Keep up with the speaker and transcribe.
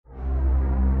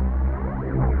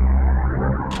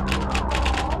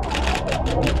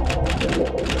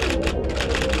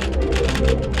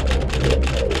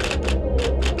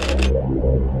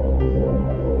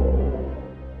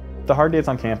the hard days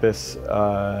on campus,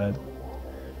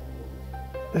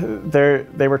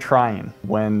 they were trying.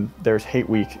 When there's hate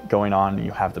week going on,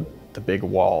 you have the big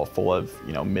wall full of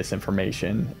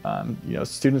misinformation.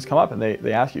 Students come up and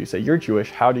they ask you, say, "You're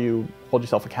Jewish, how do you hold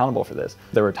yourself accountable for this?"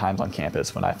 There were times on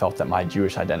campus when I felt that my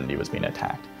Jewish identity was being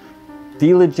attacked.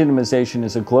 Delegitimization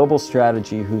is a global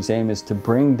strategy whose aim is to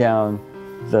bring down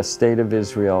the state of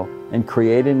Israel and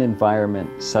create an environment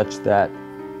such that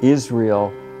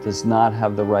Israel does not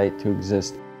have the right to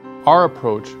exist. Our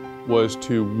approach was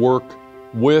to work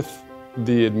with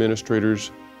the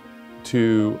administrators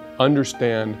to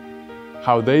understand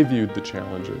how they viewed the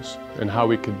challenges and how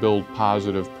we could build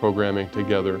positive programming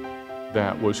together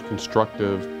that was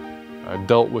constructive,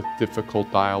 dealt with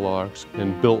difficult dialogues,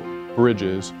 and built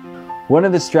bridges. One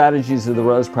of the strategies of the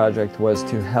Rose Project was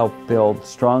to help build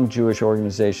strong Jewish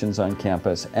organizations on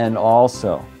campus and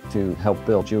also to help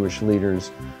build Jewish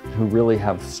leaders who really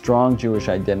have strong Jewish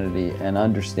identity and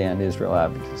understand Israel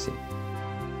advocacy.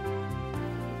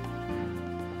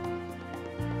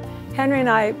 Henry and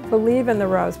I believe in the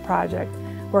Rose Project.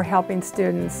 We're helping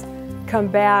students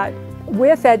combat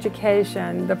with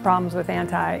education the problems with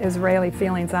anti-Israeli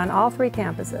feelings on all three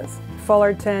campuses,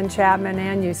 Fullerton, Chapman,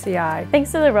 and UCI.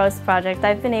 Thanks to the Rose Project,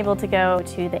 I've been able to go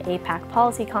to the APAC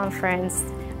Policy Conference.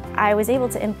 I was able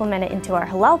to implement it into our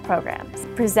Hillel programs,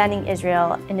 presenting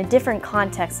Israel in a different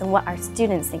context than what our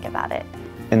students think about it.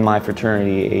 In my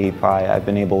fraternity, API, I've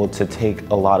been able to take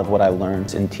a lot of what I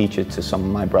learned and teach it to some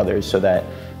of my brothers so that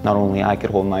not only I could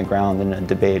hold my ground in a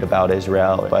debate about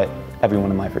Israel, but everyone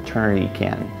in my fraternity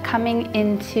can. Coming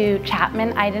into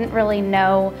Chapman, I didn't really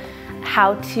know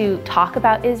how to talk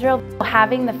about Israel.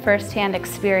 Having the first-hand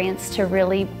experience to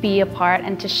really be a part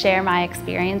and to share my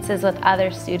experiences with other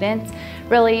students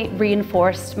really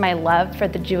reinforced my love for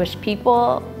the Jewish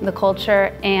people, the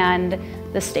culture, and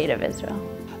the state of Israel.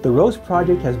 The Rose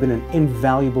Project has been an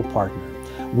invaluable partner.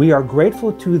 We are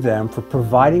grateful to them for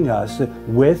providing us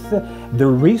with the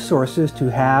resources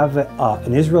to have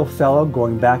an Israel Fellow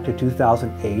going back to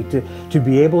 2008, to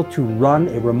be able to run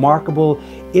a remarkable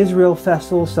Israel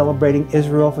Festival celebrating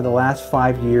Israel for the last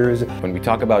 5 years. When we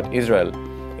talk about Israel,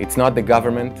 it's not the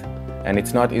government and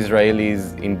it's not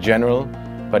Israelis in general,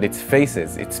 but it's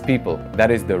faces, it's people. That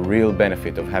is the real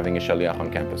benefit of having a Shaliach on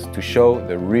campus, to show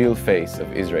the real face of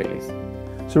Israelis.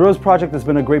 So Rose Project has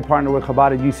been a great partner with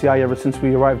Chabad at UCI ever since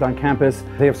we arrived on campus.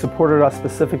 They have supported us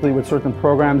specifically with certain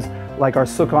programs like our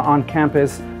Sukkah on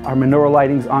campus, our menorah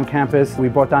lightings on campus. We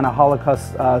brought down a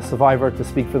Holocaust survivor to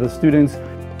speak for the students.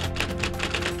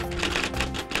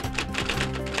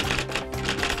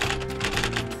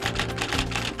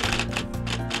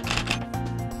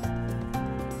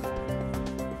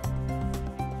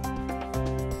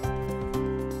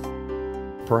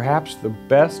 Perhaps the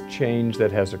best change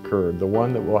that has occurred, the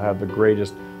one that will have the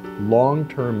greatest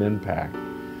long-term impact,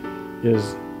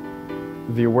 is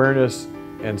the awareness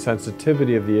and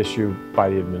sensitivity of the issue by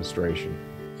the administration.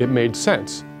 It made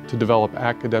sense to develop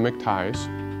academic ties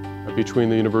between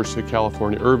the University of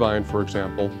California, Irvine, for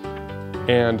example,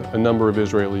 and a number of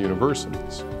Israeli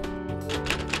universities.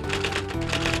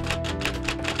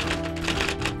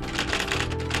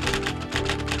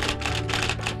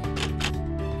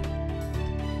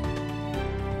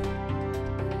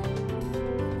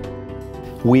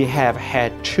 We have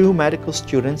had 2 medical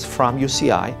students from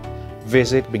UCI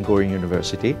visit Ben Gurion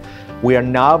University. We are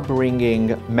now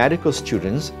bringing medical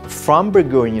students from Ben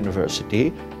Gurion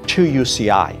University to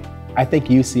UCI. I think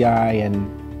UCI and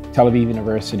Tel Aviv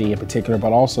University in particular,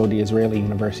 but also the Israeli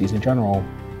universities in general,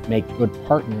 make good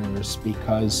partners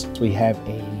because we have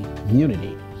a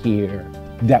community here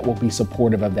that will be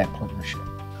supportive of that partnership.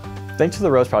 Thanks to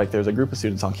the Rose Project, there's a group of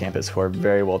students on campus who are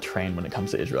very well trained when it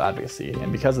comes to Israel advocacy.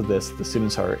 And because of this, the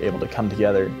students are able to come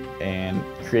together and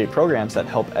create programs that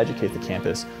help educate the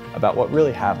campus about what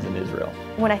really happens in Israel.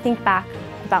 When I think back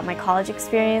about my college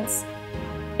experience,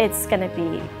 it's going to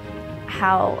be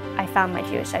how I found my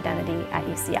Jewish identity at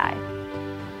UCI.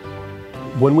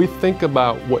 When we think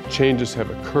about what changes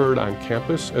have occurred on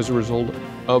campus as a result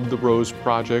of the Rose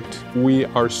Project, we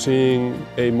are seeing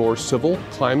a more civil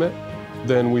climate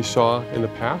than we saw in the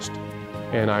past.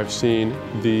 And I've seen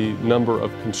the number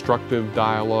of constructive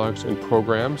dialogues and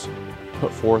programs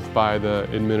put forth by the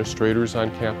administrators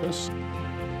on campus,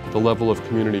 the level of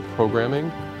community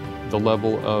programming, the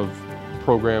level of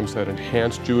programs that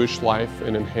enhance Jewish life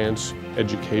and enhance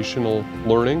educational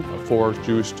learning for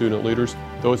Jewish student leaders.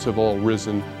 Those have all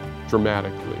risen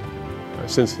dramatically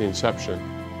since the inception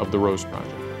of the Rose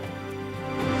Project.